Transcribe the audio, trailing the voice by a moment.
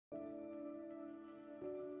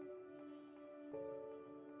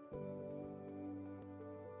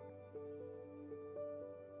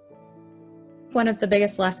One of the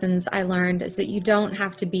biggest lessons I learned is that you don't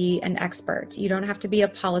have to be an expert. You don't have to be a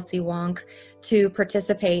policy wonk to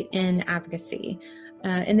participate in advocacy.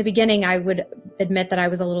 In the beginning, I would admit that I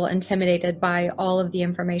was a little intimidated by all of the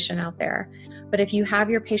information out there. But if you have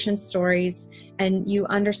your patients' stories and you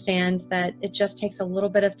understand that it just takes a little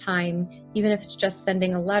bit of time, even if it's just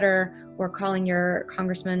sending a letter or calling your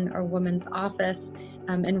congressman or woman's office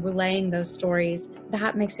and relaying those stories,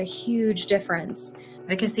 that makes a huge difference.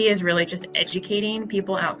 Advocacy is really just educating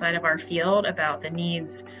people outside of our field about the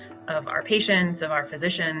needs of our patients, of our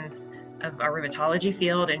physicians, of our rheumatology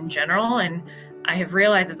field in general. And I have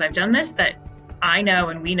realized as I've done this that I know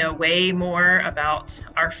and we know way more about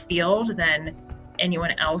our field than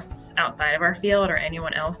anyone else outside of our field or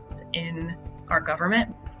anyone else in our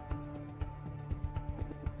government.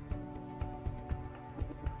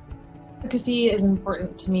 Advocacy is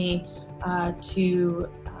important to me to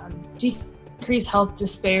decrease health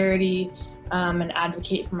disparity and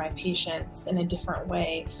advocate for my patients in a different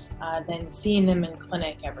way than seeing them in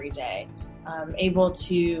clinic every day. Able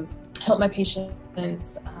to help my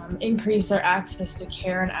patients increase their access to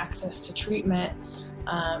care and access to treatment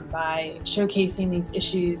by showcasing these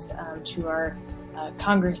issues to our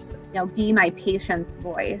Congress. Be my patient's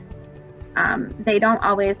voice. They don't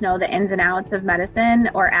always know the ins and outs of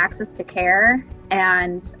medicine or access to care,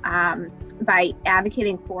 and by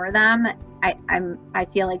advocating for them, I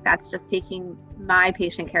feel like that's just taking my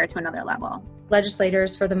patient care to another level.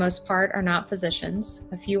 Legislators, for the most part, are not physicians.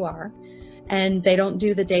 A few are, and they don't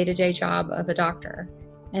do the day-to-day job of a doctor.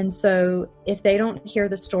 And so if they don't hear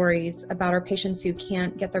the stories about our patients who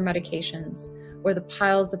can't get their medications or the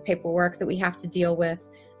piles of paperwork that we have to deal with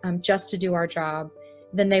just to do our job,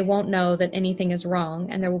 then they won't know that anything is wrong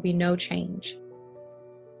and there will be no change.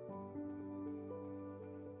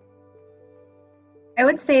 I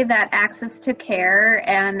would say that access to care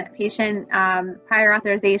and patient prior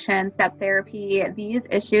authorization, step therapy, these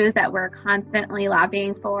issues that we're constantly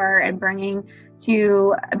lobbying for and bringing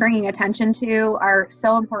attention to are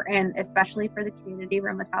so important, especially for the community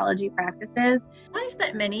rheumatology practices. I realize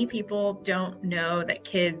that many people don't know that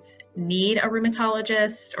kids need a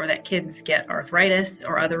rheumatologist or that kids get arthritis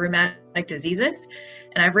or other rheumatic diseases.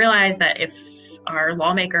 And I've realized that if our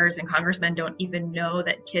lawmakers and congressmen don't even know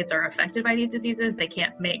that kids are affected by these diseases, they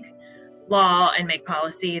can't make law and make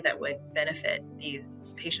policy that would benefit these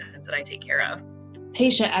patients that I take care of.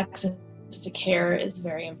 Patient access to care is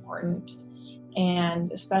very important.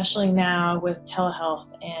 And especially now with telehealth,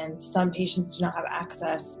 and some patients do not have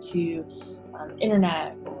access to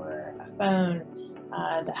internet or a phone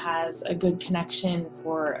that has a good connection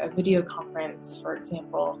for a video conference, for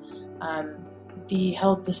example. The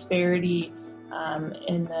health disparity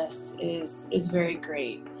in this is very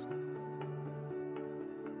great.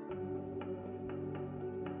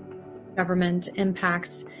 Government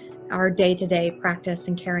impacts our day-to-day practice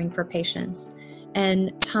in caring for patients.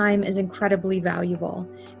 And time is incredibly valuable,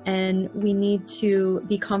 and we need to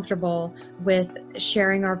be comfortable with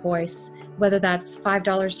sharing our voice, whether that's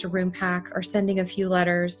 $5 to room pack or sending a few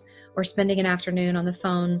letters or spending an afternoon on the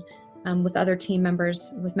phone with other team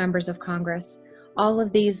members, with members of Congress. All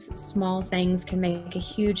of these small things can make a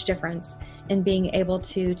huge difference in being able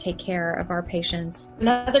to take care of our patients.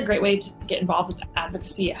 Another great way to get involved with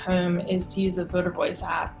advocacy at home is to use the Voter Voice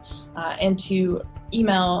app and to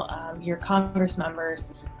email your Congress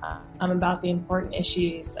members about the important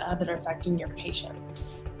issues that are affecting your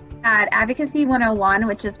patients. At Advocacy 101,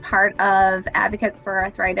 which is part of Advocates for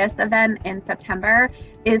Arthritis event in September,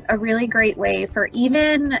 is a really great way for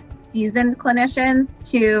even seasoned clinicians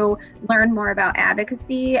to learn more about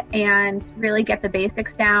advocacy and really get the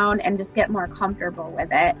basics down and just get more comfortable with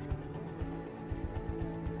it.